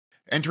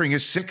Entering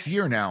his sixth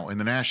year now in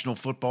the National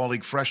Football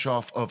League, fresh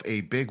off of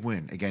a big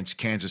win against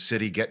Kansas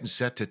City, getting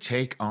set to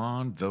take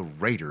on the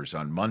Raiders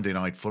on Monday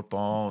Night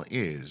Football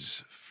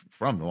is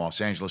from the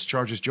Los Angeles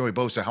Chargers, Joey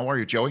Bosa. How are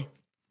you, Joey?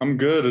 I'm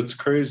good. It's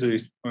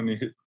crazy when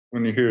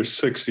you hear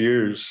 6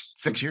 years.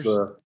 6 years?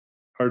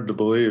 Hard to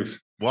believe.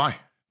 Why?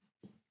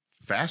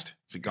 Fast?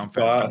 Has it gone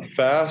fast?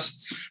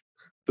 Fast.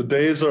 The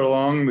days are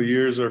long. The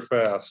years are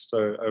fast.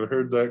 I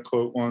heard that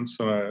quote once,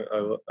 and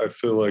I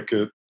feel like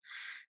it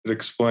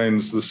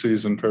explains the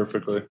season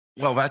perfectly.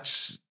 Well,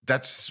 that's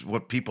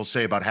what people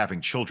say about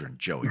having children,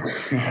 Joey.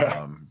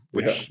 Yeah.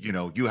 Which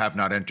you have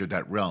not entered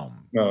that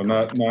realm. No,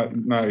 correct?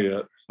 not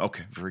yet.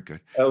 Okay, very good.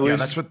 At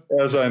least that's what,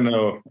 as I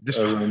know.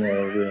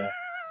 yeah.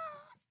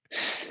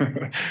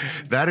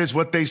 That is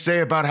what they say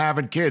about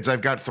having kids.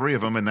 I've got 3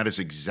 of them, and that is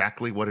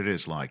exactly what it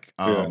is like.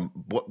 How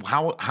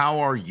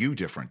are you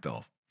different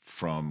though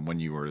from when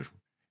you were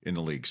in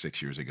the league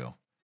 6 years ago?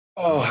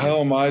 Oh,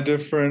 how am I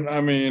different?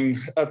 I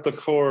mean, at the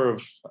core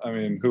of,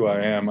 who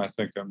I am, I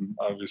think I'm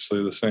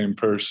obviously the same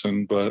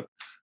person, but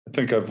I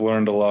think I've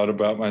learned a lot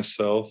about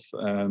myself,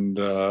 and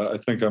I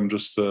think I'm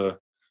just a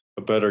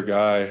better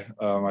guy.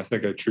 I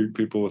think I treat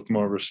people with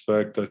more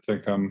respect. I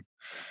think I'm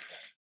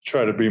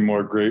try to be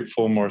more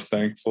grateful, more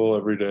thankful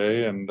every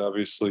day, and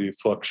obviously you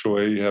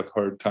fluctuate. You have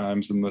hard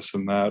times and this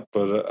and that,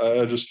 but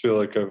I just feel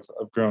like I've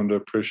grown to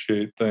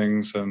appreciate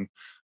things, and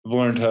I've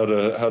learned how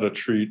to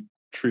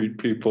treat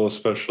people,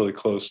 especially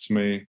close to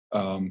me,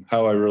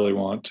 how I really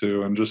want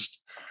to, and just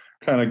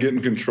kind of get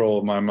in control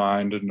of my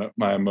mind and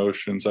my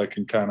emotions. I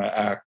can kind of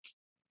act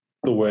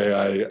the way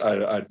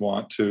I'd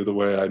want to, the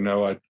way I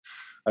know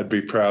I'd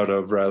be proud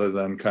of, rather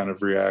than kind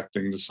of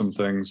reacting to some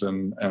things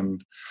and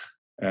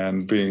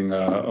being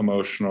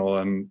emotional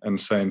and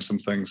saying some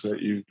things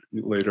that you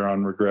later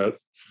on regret.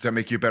 Does that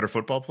make you a better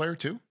football player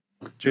too?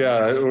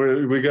 Yeah,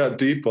 we got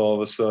deep all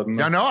of a sudden.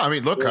 No.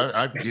 Look,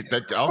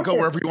 I'll go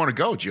wherever you want to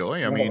go,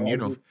 Joey.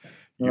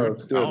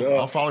 It's good.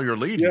 I'll follow your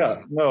lead. Yeah,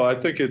 here. No, I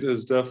think it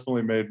has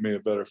definitely made me a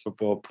better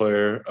football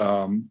player.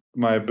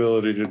 My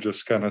ability to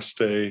just kind of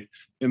stay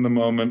in the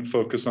moment,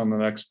 focus on the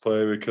next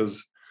play,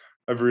 because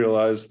I've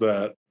realized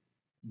that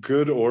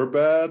good or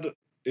bad,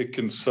 it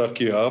can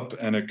suck you up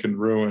and it can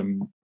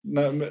ruin,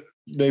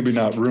 maybe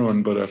not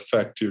ruin, but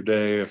affect your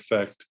day,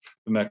 affect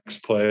the next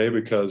play,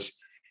 because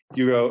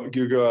you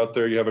go out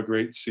there, you have a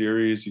great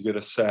series, you get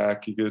a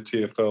sack, you get a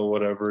TFL,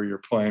 whatever, you're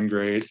playing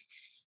great.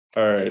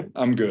 All right,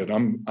 I'm good.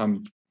 I'm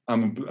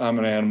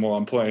an animal.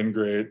 I'm playing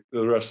great.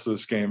 The rest of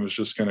this game is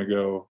just going to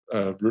go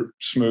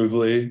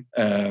smoothly,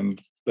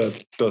 and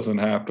that doesn't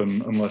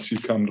happen unless you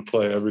come to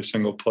play every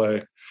single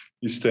play.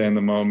 You stay in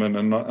the moment,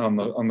 and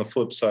on the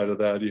flip side of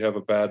that, you have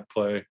a bad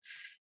play,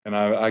 and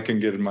I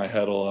can get in my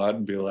head a lot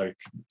and be like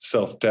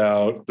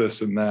self-doubt,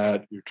 this and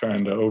that. You're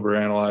trying to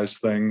overanalyze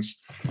things,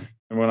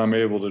 and when I'm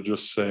able to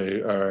just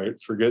say, all right,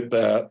 forget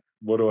that.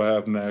 What do I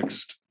have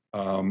next?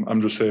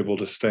 I'm just able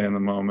to stay in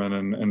the moment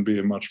and be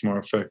a much more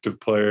effective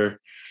player.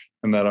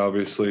 And that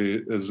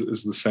obviously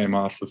is the same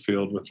off the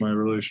field with my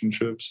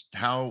relationships.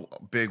 How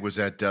big was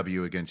that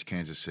W against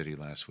Kansas City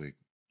last week?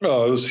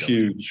 Oh, it was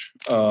huge.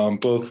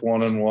 Both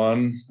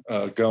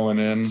 1-1 going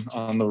in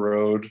on the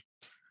road.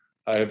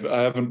 I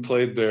haven't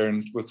played there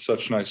with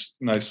such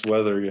nice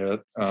weather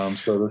yet.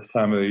 So this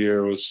time of the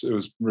year it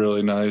was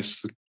really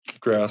nice. The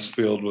grass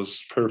field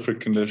was perfect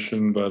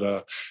condition, but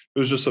it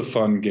was just a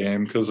fun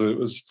game because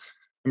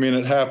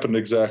it happened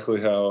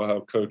exactly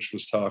how Coach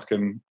was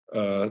talking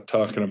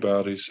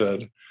about. He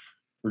said,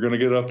 we're going to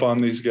get up on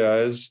these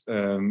guys,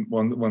 and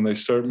when they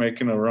start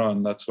making a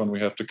run, that's when we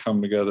have to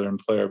come together and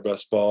play our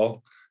best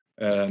ball.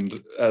 And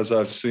as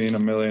I've seen a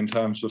million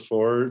times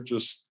before,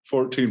 just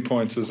 14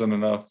 points isn't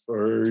enough,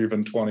 or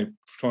even 20,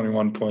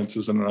 21 points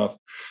isn't enough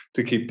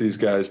to keep these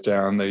guys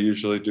down. They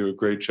usually do a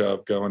great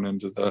job going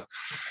into the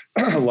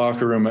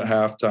locker room at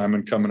halftime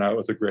and coming out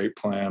with a great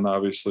plan.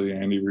 Obviously,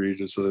 Andy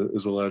Reid is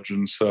a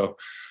legend. So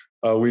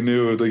we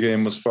knew the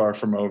game was far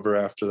from over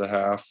after the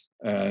half.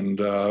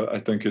 And I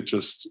think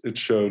it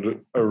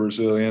showed a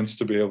resilience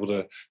to be able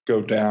to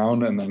go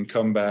down and then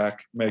come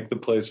back, make the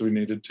plays we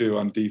needed to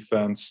on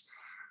defense.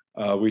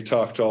 We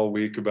talked all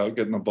week about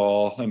getting the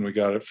ball, and we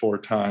got it 4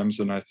 times,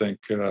 and I think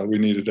we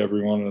needed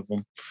every one of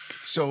them.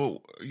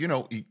 So,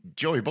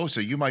 Joey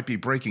Bosa, you might be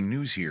breaking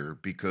news here,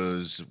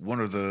 because one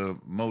of the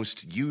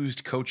most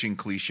used coaching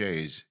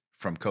cliches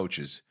from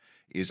coaches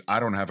is,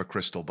 I don't have a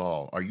crystal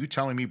ball. Are you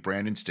telling me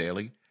Brandon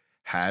Staley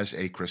has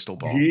a crystal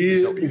ball?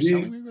 Is that what you're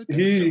telling me right there,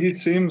 he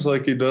seems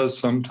like he does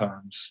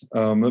sometimes.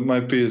 That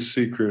might be his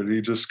secret.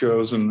 He just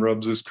goes and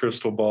rubs his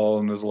crystal ball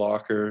in his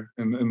locker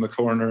in the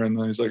corner, and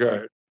then he's like, all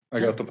right, I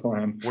got the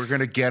plan. We're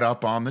going to get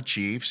up on the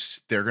Chiefs.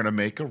 They're going to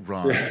make a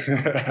run,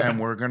 and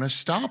we're going to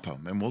stop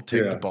them, and we'll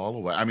take the ball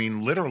away. I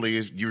mean,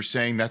 literally, you're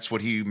saying that's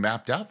what he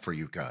mapped out for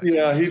you guys.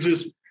 Yeah,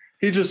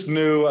 he just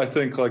knew, I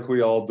think, like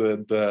we all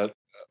did, that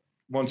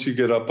once you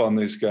get up on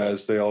these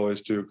guys, they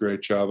always do a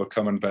great job of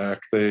coming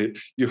back.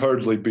 You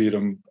hardly beat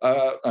them.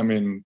 I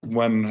mean,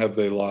 when have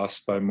they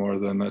lost by more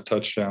than a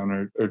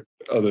touchdown or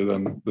other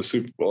than the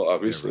Super Bowl,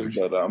 obviously?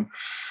 Yeah, right.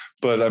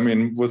 But I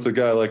mean, with a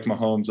guy like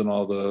Mahomes and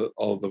all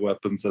the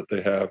weapons that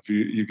they have,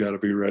 you got to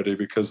be ready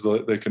because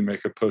they can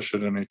make a push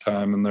at any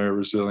time, and they're a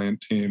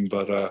resilient team.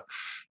 But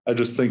I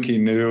just think he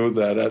knew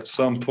that at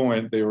some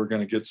point they were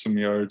going to get some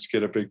yards,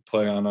 get a big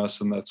play on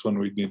us, and that's when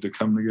we need to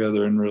come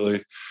together and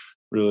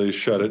really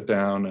shut it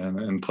down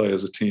and play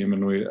as a team.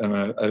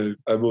 And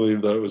I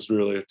believe that it was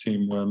really a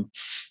team win.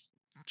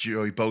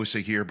 Joey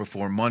Bosa here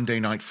before Monday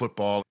Night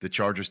Football. The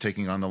Chargers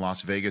taking on the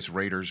Las Vegas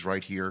Raiders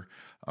right here,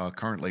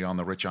 currently on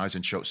the Rich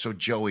Eisen Show. So,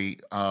 Joey,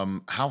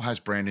 how has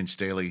Brandon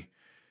Staley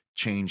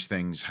changed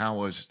things?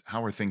 How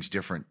are things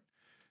different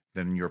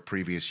than your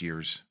previous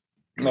years?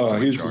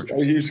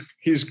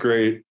 He's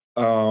great.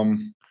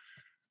 I'm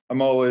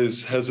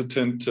always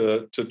hesitant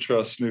to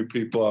trust new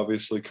people.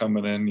 Obviously,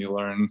 coming in, you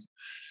learn.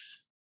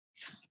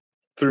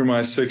 Through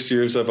my 6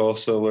 years, I've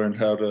also learned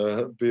how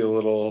to be a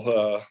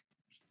little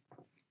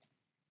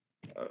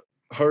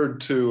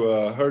hard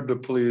to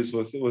please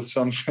with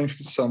some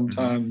things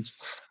sometimes.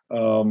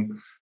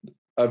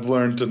 I've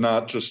learned to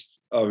not just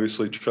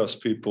obviously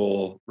trust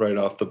people right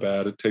off the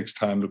bat. It takes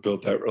time to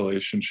build that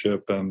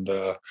relationship. And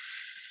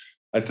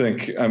I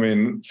think, I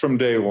mean, from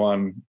day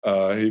one,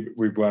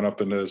 we went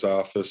up into his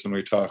office and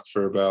we talked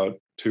for about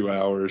 2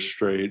 hours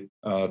straight,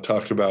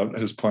 talked about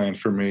his plan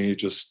for me,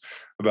 just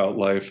about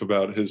life,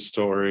 about his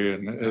story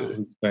and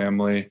his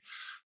family.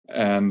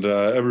 And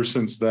ever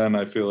since then,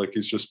 I feel like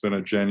he's just been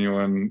a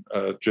genuine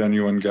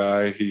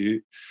guy.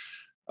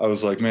 I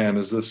was like, man,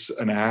 is this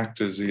an act?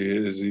 Is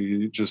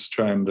he just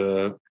trying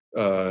to,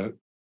 I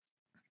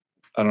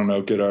don't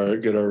know, get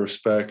our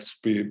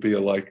respect, be a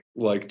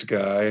liked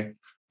guy?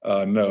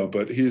 No,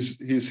 but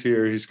he's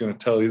here. He's going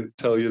to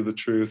tell you the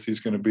truth. He's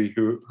going to be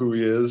who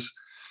he is.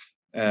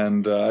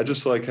 And I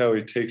just like how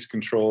he takes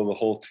control of the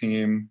whole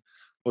team.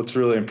 What's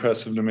really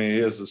impressive to me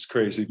is this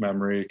crazy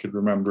memory. He could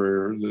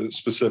remember the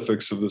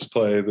specifics of this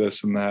play,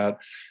 this and that.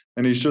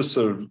 And he's just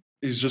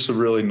a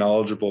really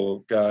knowledgeable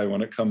guy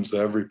when it comes to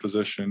every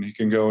position. He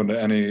can go into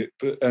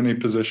any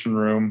position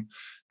room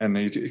and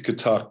he could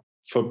talk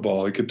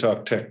football. He could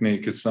talk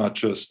technique. It's not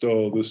just,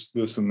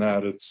 this and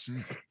that. It's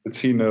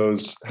he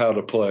knows how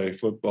to play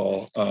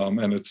football,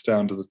 and it's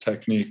down to the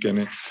technique.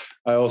 And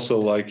I also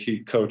like he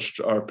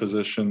coached our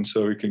position,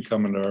 so he can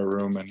come into our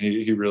room and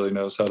he really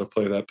knows how to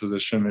play that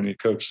position, and he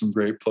coached some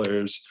great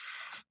players.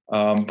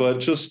 But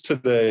just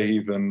today,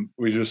 even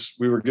we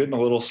were getting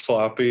a little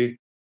sloppy,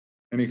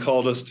 and he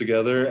called us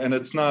together. And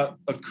it's not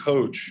a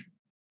coach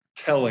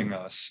telling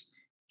us.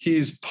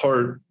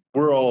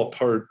 We're all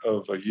part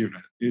of a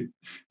unit.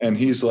 And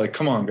he's like,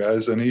 come on,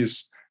 guys. And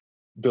he's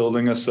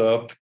building us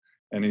up.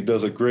 And he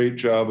does a great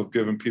job of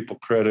giving people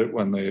credit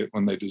when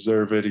they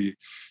deserve it.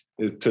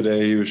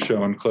 Today he was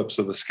showing clips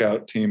of the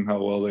scout team,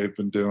 how well they've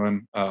been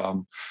doing. I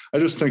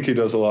just think he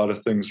does a lot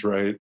of things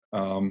right.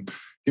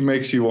 He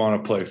makes you want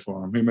to play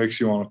for him. He makes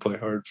you want to play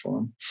hard for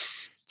him.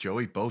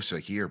 Joey Bosa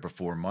here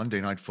before Monday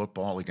Night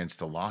Football against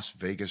the Las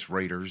Vegas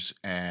Raiders,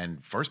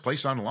 and first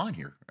place on the line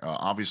here.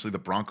 Obviously, the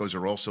Broncos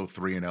are also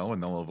 3-0,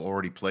 and they'll have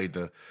already played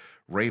the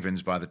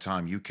Ravens by the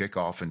time you kick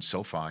off in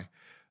SoFi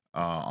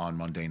on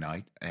Monday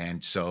night.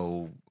 And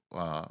so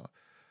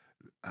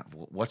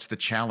what's the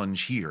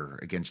challenge here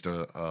against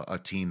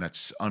a team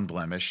that's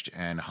unblemished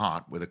and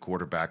hot with a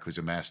quarterback who's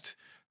amassed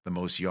the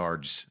most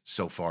yards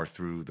so far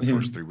through the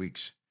first 3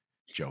 weeks,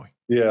 Joey?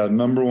 Yeah,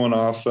 number one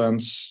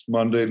offense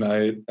Monday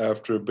night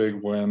after a big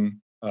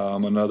win.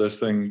 Another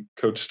thing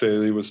Coach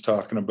Staley was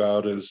talking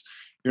about is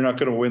you're not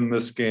going to win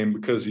this game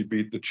because you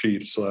beat the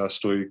Chiefs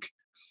last week.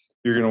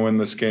 You're going to win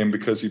this game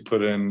because you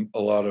put in a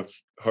lot of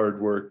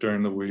hard work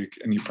during the week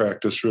and you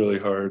practiced really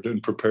hard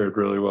and prepared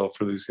really well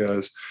for these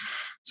guys.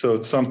 So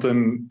it's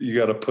something you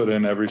got to put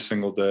in every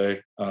single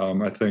day.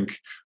 I think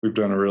we've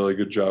done a really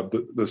good job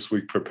this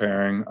week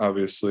preparing.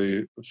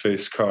 Obviously,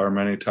 faced Carr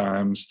many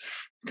times.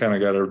 Kind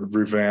of got a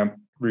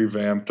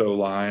revamped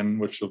O-line,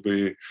 which will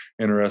be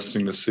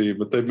interesting to see.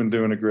 But they've been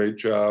doing a great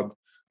job.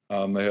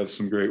 They have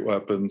some great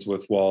weapons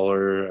with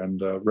Waller and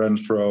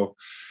Renfro.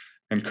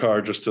 And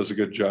Carr just does a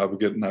good job of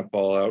getting that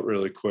ball out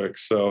really quick.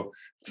 So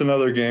it's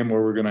another game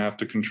where we're going to have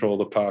to control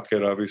the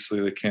pocket. Obviously,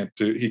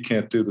 he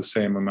can't do the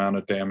same amount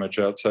of damage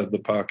outside the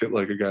pocket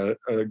like a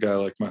guy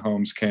like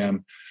Mahomes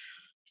can.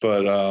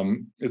 But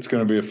it's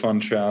going to be a fun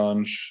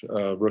challenge.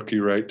 Rookie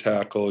right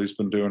tackle, he's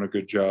been doing a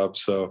good job.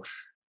 So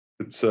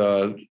it's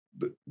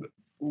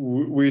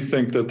we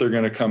think that they're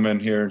going to come in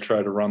here and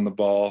try to run the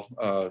ball.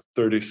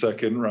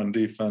 30-second run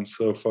defense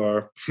so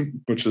far,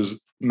 which is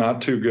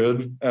not too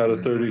good out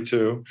of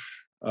 32.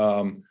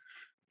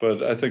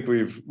 But I think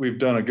we've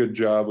done a good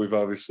job. We've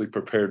obviously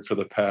prepared for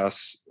the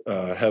pass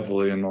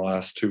heavily in the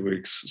last 2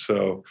 weeks.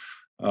 So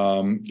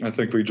I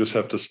think we just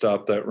have to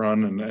stop that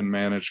run and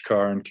manage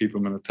Carr and keep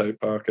him in a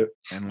tight pocket.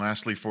 And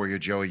lastly for you,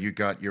 Joey, you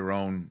got your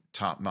own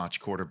top-notch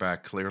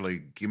quarterback.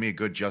 Clearly, give me a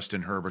good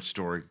Justin Herbert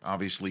story.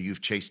 Obviously,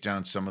 you've chased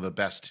down some of the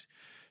best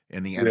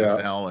in the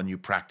NFL and you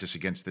practice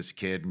against this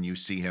kid and you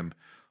see him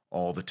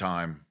all the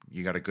time.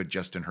 You got a good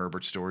Justin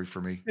Herbert story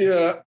for me?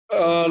 Yeah.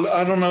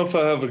 I don't know if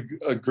I have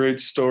a great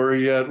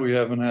story yet. We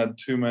haven't had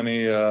too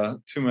many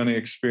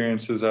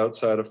experiences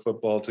outside of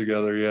football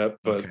together yet,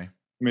 but Okay.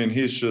 I mean,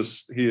 he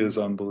is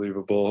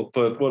unbelievable.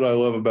 But what I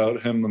love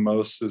about him the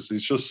most is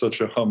he's just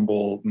such a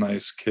humble,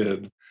 nice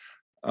kid.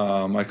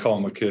 I call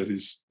him a kid.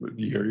 He's a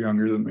year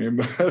younger than me,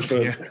 but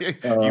Yeah.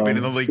 You've been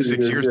in the league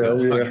 6 years though.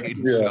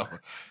 So.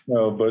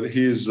 No, but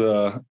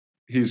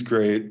he's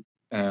great.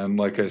 And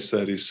like I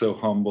said, he's so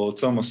humble.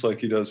 It's almost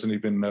like he doesn't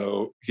even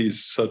know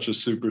he's such a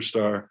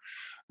superstar.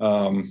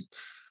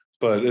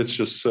 But it's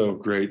just so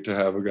great to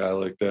have a guy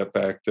like that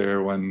back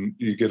there when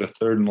you get a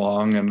 3rd and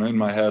long. And in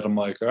my head, I'm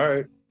like, all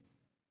right,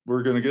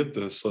 we're going to get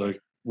this. Like,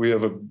 we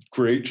have a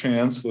great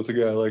chance with a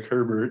guy like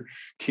Herbert,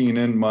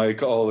 Keenan,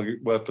 Mike, all the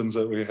weapons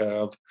that we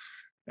have.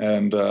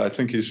 And I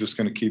think he's just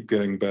going to keep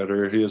getting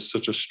better. He has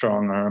such a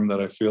strong arm that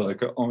I feel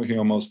like he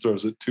almost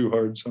throws it too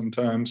hard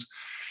sometimes.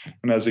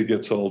 And as he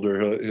gets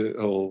older,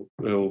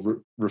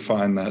 he'll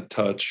refine that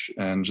touch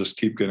and just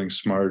keep getting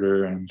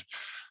smarter. And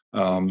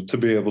to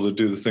be able to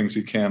do the things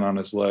he can on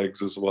his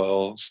legs as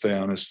well, stay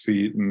on his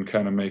feet and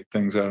kind of make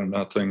things out of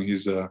nothing.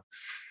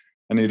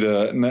 I need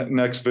a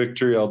next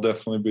victory. I'll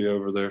definitely be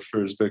over there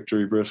for his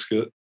victory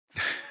brisket.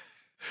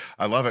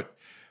 I love it.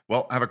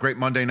 Well, have a great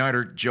Monday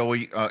nighter,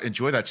 Joey.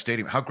 Enjoy that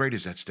stadium. How great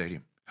is that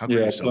stadium? How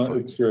great is SoFi?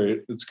 It's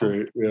great. It's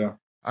great. Yeah.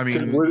 I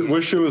mean,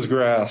 wish it was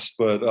grass,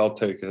 but I'll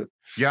take it.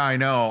 Yeah, I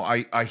know.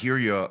 I hear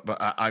you, but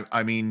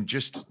I mean,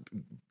 just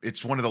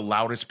it's one of the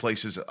loudest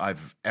places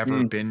I've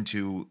ever been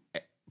to.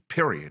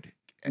 Period.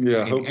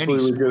 Yeah,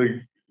 hopefully we get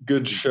a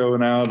good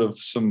showing out of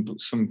some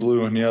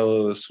blue and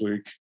yellow this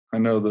week. I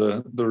know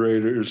the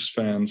Raiders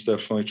fans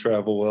definitely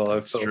travel well.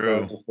 I've felt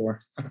that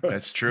before.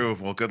 That's true.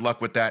 Well, good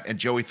luck with that. And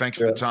Joey, thanks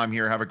for the time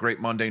here. Have a great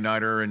Monday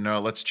nighter, and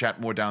let's chat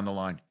more down the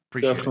line.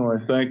 Appreciate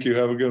it. Thank you.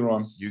 Have a good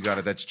one. You got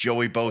it. That's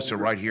Joey Bosa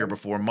right here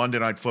before Monday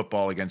Night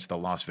Football against the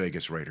Las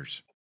Vegas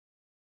Raiders.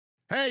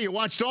 Hey, you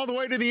watched all the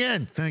way to the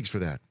end. Thanks for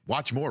that.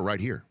 Watch more right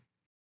here.